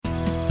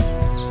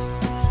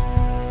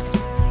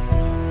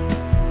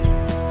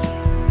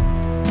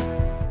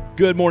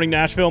Good morning,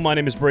 Nashville. My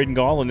name is Braden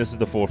Gall, and this is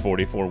the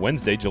 440 for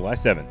Wednesday, July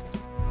 7th.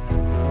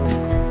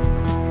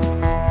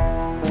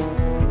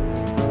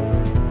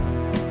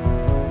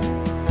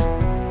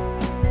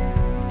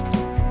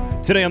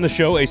 Today on the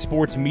show, a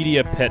sports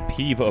media pet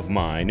peeve of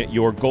mine,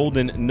 your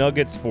golden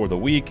nuggets for the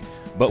week,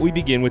 but we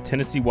begin with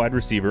Tennessee wide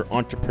receiver,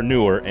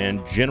 entrepreneur,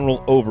 and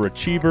general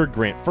overachiever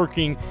Grant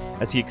Frerking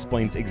as he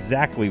explains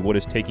exactly what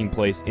is taking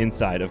place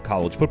inside of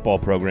college football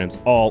programs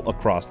all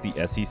across the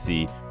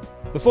SEC.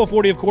 The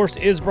 440, of course,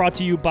 is brought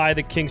to you by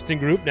the Kingston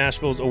Group,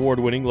 Nashville's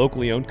award-winning,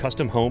 locally owned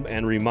custom home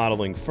and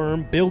remodeling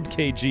firm,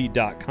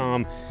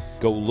 BuildKG.com.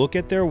 Go look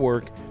at their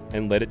work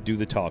and let it do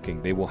the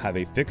talking. They will have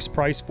a fixed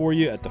price for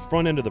you at the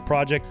front end of the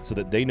project so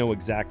that they know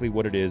exactly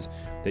what it is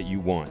that you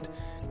want.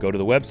 Go to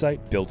the website,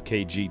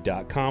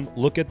 BuildKG.com.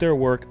 Look at their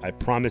work. I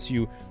promise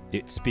you,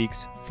 it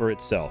speaks for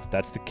itself.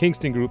 That's the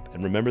Kingston Group,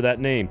 and remember that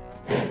name.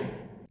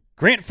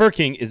 Grant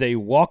Frerking is a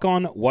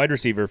walk-on wide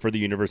receiver for the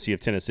University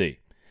of Tennessee.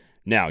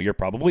 Now, you're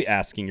probably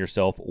asking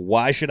yourself,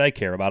 why should I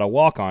care about a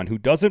walk-on who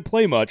doesn't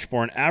play much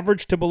for an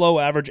average to below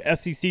average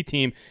SEC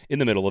team in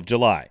the middle of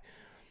July?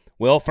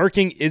 Well,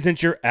 Frerking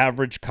isn't your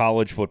average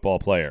college football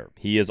player.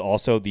 He is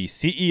also the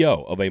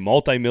CEO of a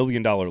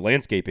multi-million-dollar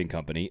landscaping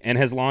company and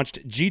has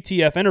launched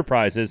GTF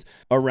Enterprises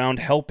around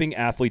helping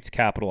athletes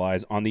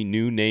capitalize on the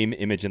new name,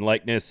 image, and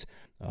likeness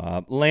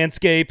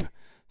landscape.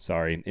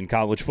 In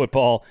college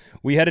football.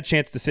 We had a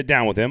chance to sit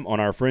down with him on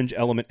our Fringe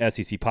Element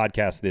SEC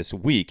podcast this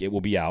week. It will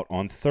be out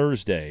on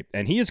Thursday.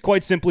 And he is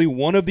quite simply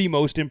one of the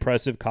most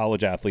impressive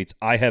college athletes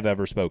I have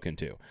ever spoken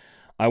to.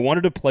 I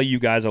wanted to play you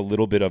guys a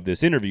little bit of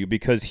this interview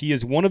because he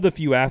is one of the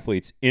few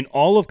athletes in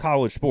all of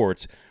college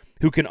sports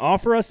who can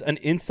offer us an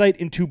insight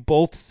into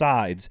both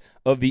sides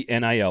of the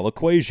NIL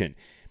equation.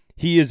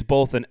 He is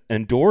both an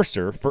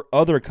endorser for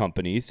other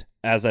companies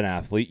as an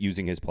athlete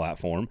using his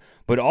platform,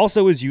 but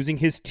also is using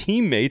his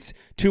teammates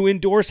to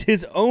endorse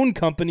his own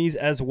companies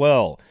as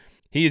well.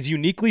 He is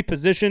uniquely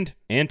positioned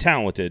and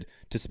talented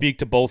to speak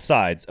to both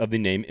sides of the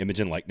name, image,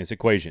 and likeness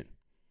equation.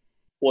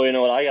 Well, you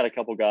know what? I got a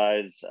couple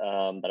guys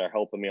that are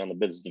helping me on the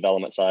business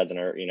development sides and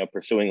are,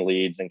 pursuing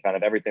leads and kind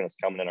of everything that's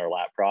coming in our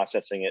lap,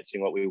 processing it,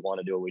 seeing what we want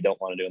to do, what we don't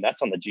want to do. And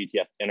that's on the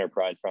GTF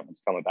Enterprise front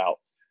that's come about.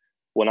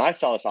 When I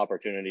saw this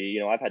opportunity,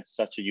 I've had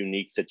such a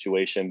unique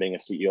situation being a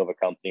CEO of a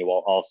company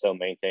while also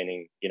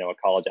maintaining, a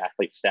college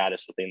athlete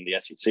status within the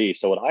SEC.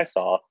 So what I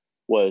saw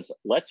was,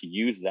 let's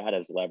use that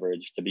as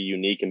leverage to be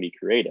unique and be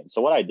creative.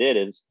 So what I did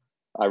is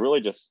I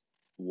really just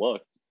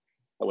looked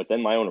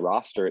within my own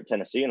roster at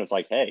Tennessee and was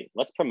like, hey,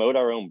 let's promote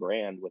our own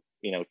brand with,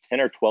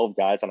 10 or 12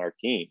 guys on our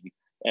team.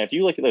 And if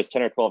you look at those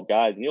 10 or 12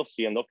 guys and you'll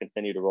see them, they'll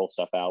continue to roll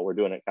stuff out. We're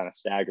doing it kind of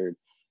staggered.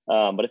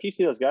 But if you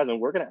see those guys,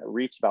 and we're going to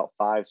reach about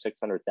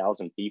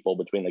 500,000-600,000 people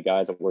between the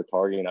guys that we're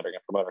targeting that are going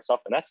to promote our stuff.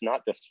 And that's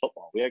not just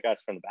football. We have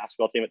guys from the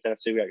basketball team at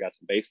Tennessee. We got guys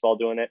from baseball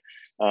doing it.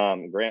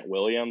 Grant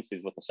Williams,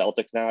 who's with the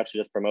Celtics now, actually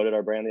just promoted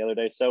our brand the other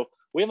day. So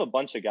we have a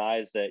bunch of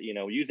guys that,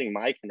 using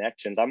my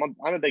connections, I'm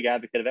a big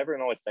advocate of.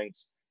 Everyone always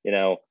thinks,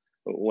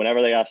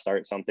 whenever they got to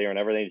start something or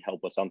whenever they need help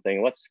with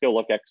something, let's go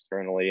look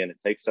externally. And it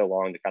takes so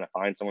long to kind of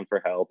find someone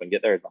for help and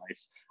get their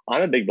advice.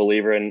 I'm a big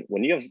believer in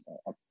when you have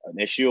an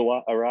issue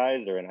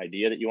arise or an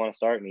idea that you want to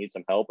start and need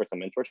some help or some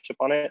mentorship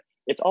on it,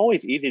 it's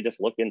always easy to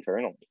just look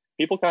internally.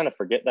 People kind of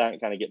forget that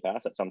and kind of get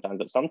past it sometimes,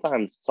 but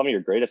sometimes some of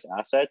your greatest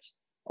assets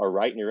are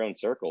right in your own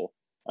circle.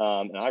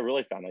 And I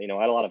really found that,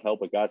 I had a lot of help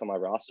with guys on my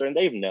roster, and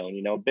they've known,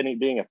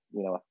 being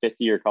a fifth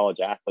year college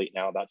athlete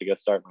now, about to go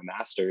start my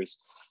master's,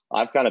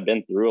 I've kind of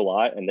been through a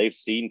lot, and they've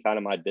seen kind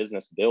of my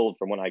business build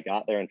from when I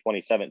got there in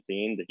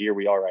 2017 to here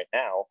we are right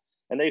now.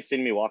 And they've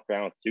seen me walk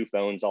around with two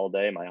phones all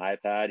day, my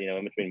iPad,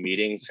 in between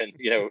meetings and,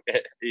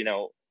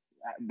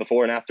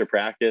 before and after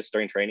practice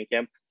during training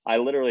camp. I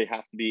literally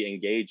have to be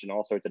engaged in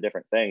all sorts of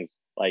different things.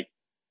 Like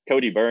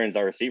Cody Burns,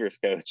 our receivers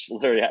coach,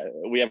 literally,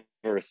 we have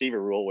a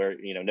receiver rule where,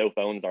 no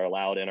phones are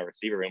allowed in a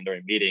receiver room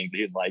during meetings.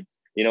 He was like,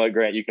 you know what,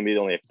 Grant, you can be the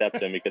only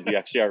exception because you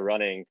actually are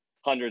running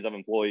hundreds of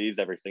employees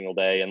every single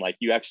day. And like,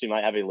 you actually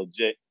might have a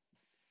legit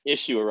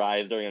issue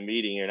arise during a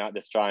meeting. You're not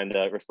just trying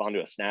to respond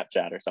to a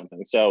Snapchat or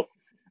something. So,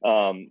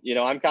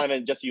 I'm kind of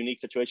in just a unique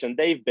situation.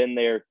 They've been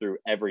there through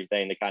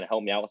everything to kind of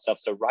help me out with stuff.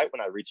 So right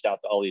when I reached out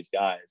to all these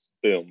guys,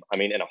 boom,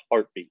 in a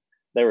heartbeat,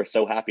 they were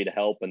so happy to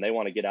help and they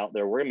want to get out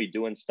there. We're going to be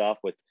doing stuff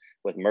with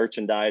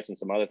merchandise and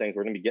some other things.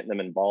 We're going to be getting them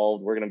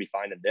involved. We're going to be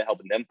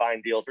helping them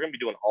find deals. We're going to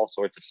be doing all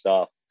sorts of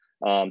stuff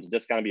to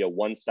just kind of be a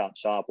one-stop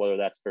shop, whether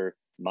that's for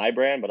my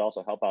brand, but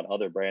also help out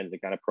other brands to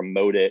kind of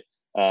promote it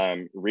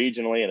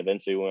regionally. And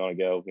eventually we want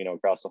to go,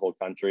 across the whole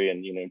country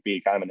and,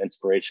 be kind of an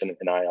inspiration in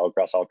NIL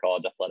across all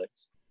college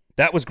athletics.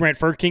 That was Grant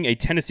Frerking, a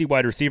Tennessee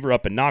wide receiver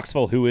up in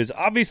Knoxville, who is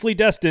obviously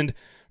destined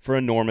for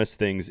enormous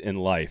things in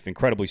life.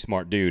 Incredibly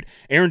smart dude.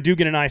 Aaron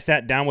Dugan and I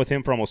sat down with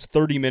him for almost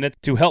 30 minutes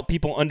to help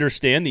people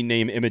understand the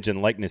name, image,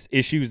 and likeness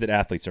issues that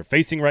athletes are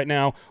facing right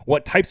now,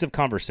 what types of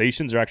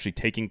conversations are actually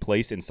taking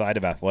place inside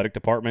of athletic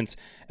departments,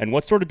 and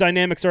what sort of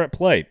dynamics are at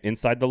play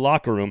inside the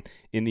locker room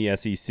in the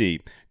SEC.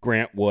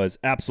 Grant was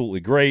absolutely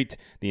great.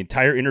 The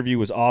entire interview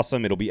was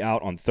awesome. It'll be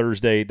out on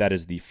Thursday. That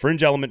is the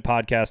Fringe Element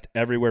podcast,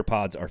 everywhere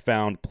pods are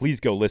found. Please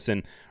go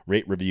listen,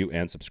 rate, review,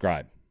 and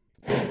subscribe.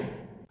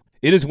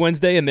 It is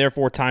Wednesday, and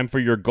therefore time for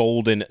your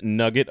golden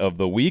nugget of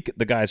the week.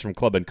 The guys from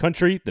Club and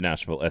Country, the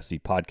Nashville SC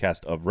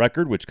podcast of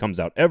record, which comes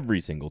out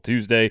every single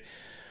Tuesday,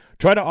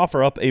 try to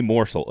offer up a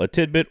morsel, a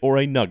tidbit, or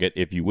a nugget,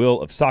 if you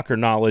will, of soccer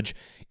knowledge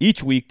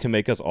each week to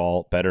make us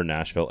all better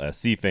Nashville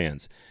SC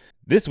fans.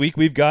 This week,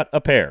 we've got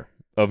a pair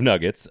of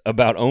nuggets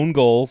about own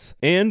goals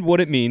and what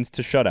it means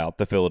to shut out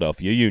the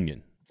Philadelphia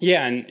Union.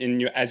 Yeah,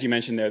 and as you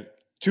mentioned,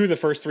 two of the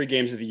first three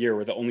games of the year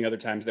were the only other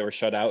times they were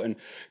shut out. And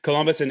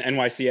Columbus and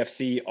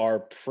NYCFC are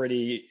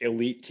pretty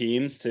elite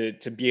teams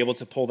to be able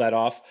to pull that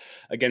off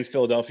against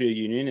Philadelphia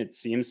Union. It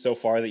seems so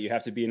far that you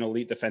have to be an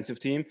elite defensive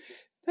team.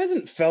 It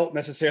hasn't felt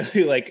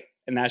necessarily like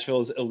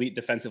Nashville is elite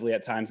defensively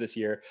at times this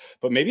year,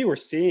 but maybe we're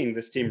seeing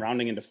this team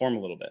rounding into form a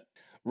little bit.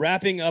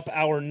 Wrapping up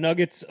our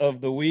nuggets of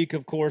the week,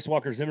 of course,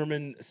 Walker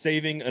Zimmerman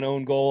saving an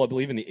own goal, I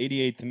believe in the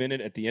 88th minute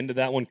at the end of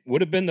that one.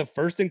 Would have been the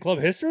first in club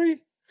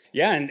history?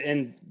 Yeah,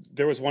 and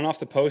there was one off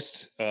the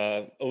post.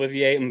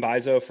 Olivier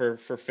Mbaizo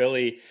for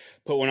Philly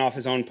put one off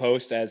his own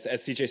post as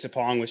CJ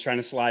Sapong was trying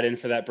to slide in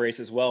for that brace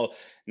as well.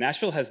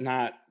 Nashville has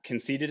not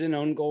conceded an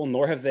own goal,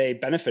 nor have they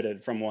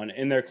benefited from one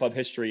in their club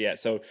history yet.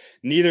 So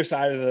neither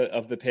side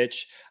of the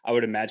pitch, I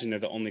would imagine they're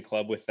the only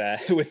club with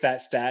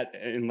that stat,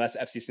 unless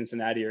FC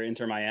Cincinnati or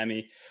Inter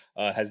Miami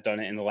has done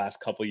it in the last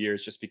couple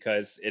years, just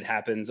because it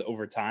happens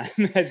over time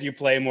as you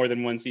play more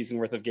than one season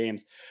worth of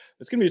games.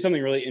 It's going to be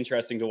something really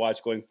interesting to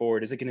watch going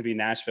forward. Is it going to be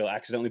Nashville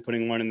accidentally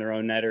putting one in their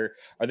own net, or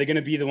are they going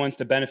to be the ones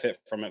to benefit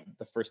from it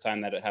the first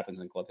time that it happens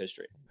in club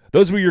history?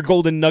 Those were your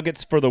golden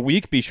nuggets for the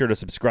week. Be sure to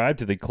subscribe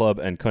to the Club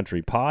and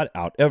Country pod,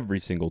 out every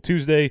single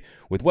Tuesday,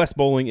 with Wes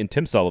Bowling and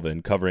Tim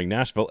Sullivan covering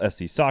Nashville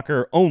SC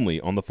soccer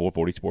only on the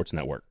 440 Sports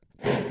Network.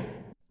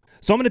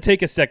 So I'm going to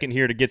take a second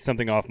here to get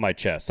something off my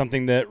chest,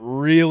 something that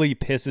really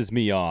pisses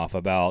me off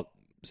about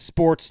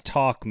sports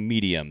talk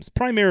mediums,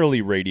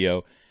 primarily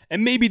radio,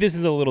 and maybe this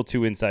is a little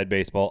too inside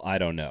baseball, I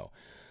don't know.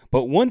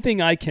 But one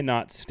thing I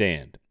cannot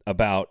stand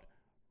about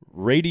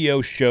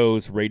radio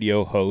shows,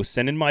 radio hosts,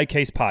 and in my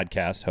case,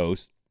 podcast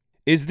hosts,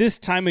 is this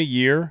time of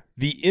year,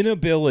 the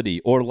inability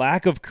or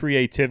lack of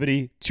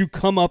creativity to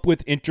come up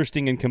with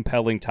interesting and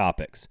compelling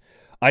topics.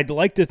 I'd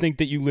like to think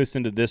that you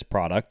listen to this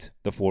product,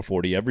 the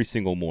 440, every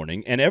single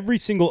morning, and every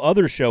single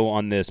other show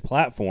on this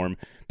platform,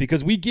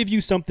 because we give you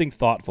something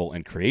thoughtful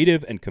and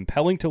creative and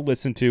compelling to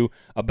listen to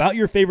about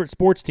your favorite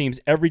sports teams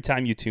every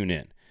time you tune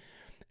in.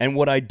 And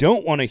what I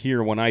don't want to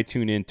hear when I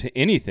tune in to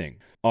anything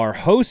are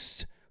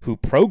hosts who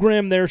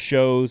program their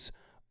shows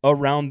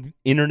around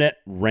internet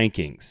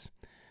rankings.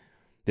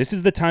 This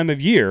is the time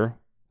of year,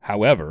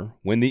 however,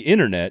 when the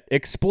internet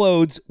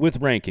explodes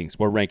with rankings.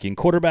 We're ranking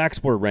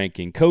quarterbacks, we're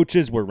ranking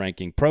coaches, we're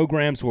ranking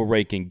programs, we're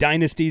ranking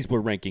dynasties, we're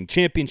ranking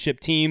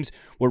championship teams,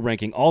 we're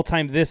ranking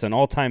all-time this and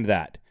all-time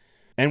that.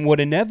 And what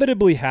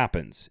inevitably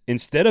happens,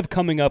 instead of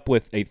coming up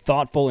with a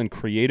thoughtful and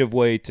creative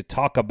way to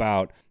talk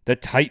about the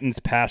Titans'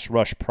 pass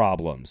rush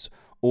problems,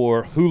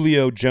 or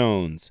Julio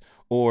Jones,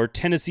 or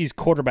Tennessee's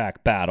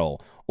quarterback battle,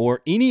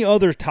 or any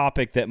other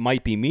topic that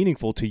might be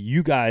meaningful to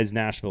you guys,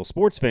 Nashville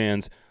sports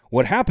fans,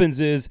 what happens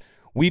is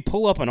we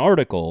pull up an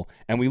article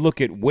and we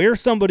look at where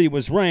somebody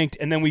was ranked,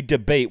 and then we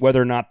debate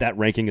whether or not that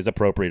ranking is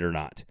appropriate or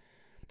not.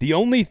 The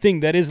only thing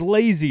that is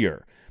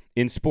lazier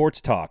in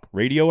sports talk,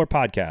 radio or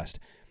podcast,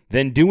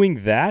 than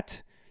doing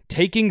that,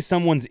 taking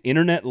someone's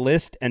internet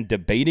list and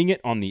debating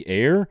it on the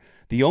air,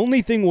 the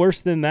only thing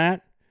worse than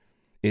that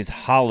is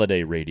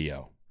holiday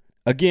radio.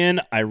 Again,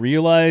 I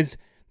realize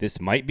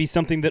this might be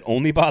something that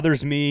only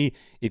bothers me.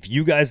 If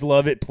you guys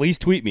love it, please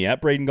tweet me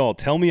at Braden Gall.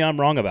 Tell me I'm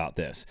wrong about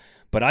this.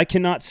 But I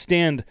cannot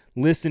stand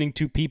listening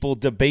to people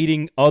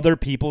debating other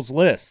people's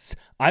lists.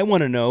 I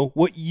want to know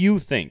what you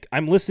think.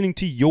 I'm listening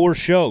to your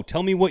show.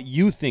 Tell me what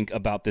you think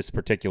about this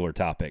particular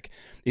topic.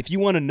 If you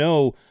want to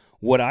know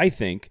what I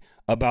think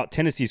about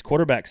Tennessee's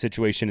quarterback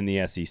situation in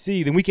the SEC,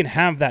 then we can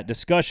have that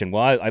discussion.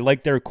 Well, I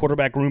like their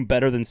quarterback room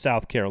better than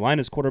South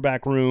Carolina's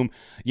quarterback room.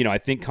 You know, I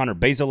think Connor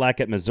Bazelak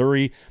at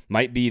Missouri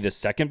might be the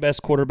second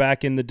best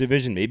quarterback in the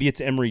division. Maybe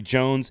it's Emory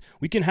Jones.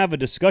 We can have a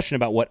discussion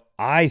about what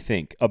I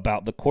think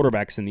about the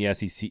quarterbacks in the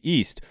SEC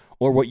East,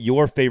 or what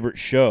your favorite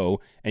show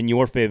and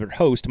your favorite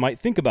host might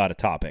think about a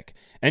topic.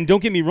 And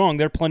don't get me wrong,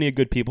 there are plenty of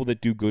good people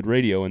that do good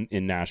radio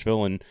in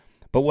Nashville,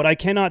 but what I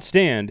cannot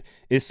stand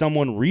is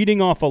someone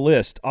reading off a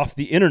list off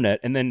the internet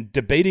and then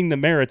debating the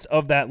merits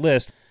of that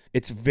list.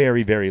 It's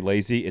very, very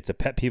lazy. It's a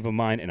pet peeve of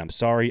mine, and I'm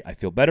sorry. I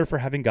feel better for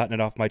having gotten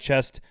it off my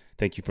chest.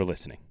 Thank you for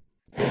listening.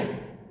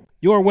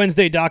 Your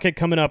Wednesday docket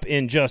coming up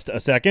in just a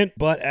second,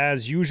 but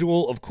as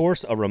usual, of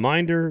course, a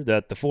reminder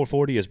that the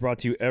 440 is brought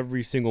to you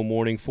every single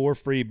morning for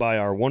free by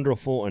our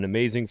wonderful and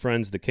amazing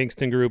friends, the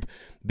Kingston Group.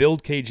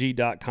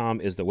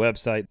 BuildKG.com is the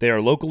website. They are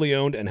locally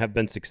owned and have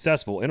been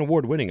successful and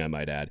award-winning, I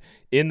might add,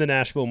 in the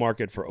Nashville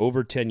market for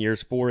over 10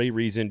 years for a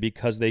reason,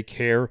 because they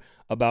care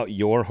about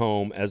your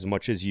home as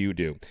much as you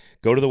do.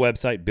 Go to the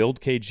website,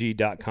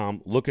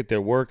 BuildKG.com, look at their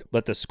work,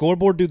 let the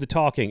scoreboard do the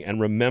talking, and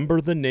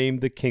remember the name,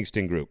 the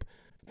Kingston Group.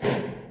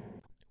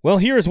 Well,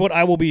 here's what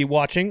I will be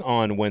watching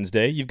on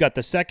Wednesday. You've got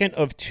the second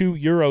of 2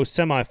 Euro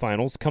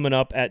semifinals coming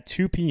up at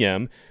 2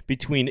 p.m.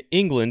 between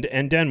England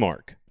and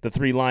Denmark. The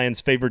 3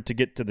 Lions favored to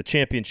get to the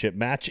championship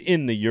match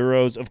in the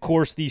Euros. Of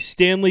course, the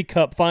Stanley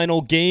Cup final,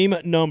 game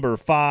number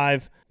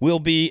 5, will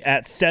be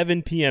at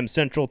 7 p.m.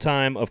 Central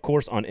Time, of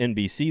course, on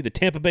NBC. The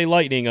Tampa Bay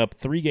Lightning up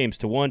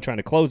 3-1, trying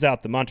to close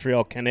out the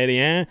Montreal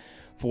Canadiens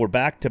for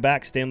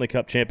back-to-back Stanley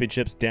Cup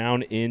championships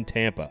down in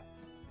Tampa.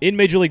 In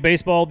Major League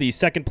Baseball, the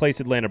second-place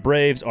Atlanta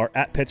Braves are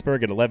at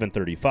Pittsburgh at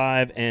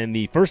 11:35, and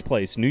the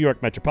first-place New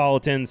York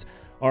Metropolitans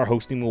are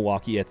hosting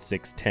Milwaukee at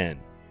 6:10.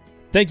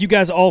 Thank you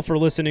guys all for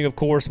listening, of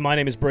course. My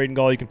name is Braden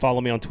Gall. You can follow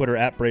me on Twitter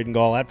at Braden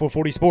Gall, at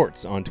 440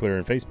 Sports on Twitter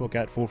and Facebook,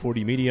 at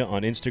 440 Media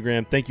on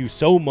Instagram. Thank you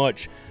so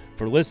much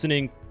for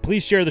listening.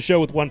 Please share the show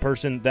with one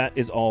person. That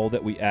is all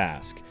that we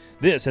ask.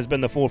 This has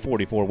been the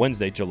 440 for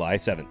Wednesday, July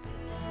 7th.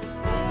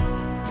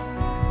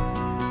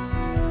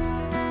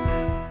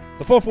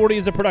 The 440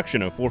 is a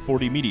production of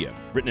 440 Media,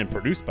 written and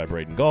produced by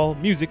Braden Gall,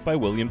 music by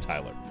William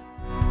Tyler.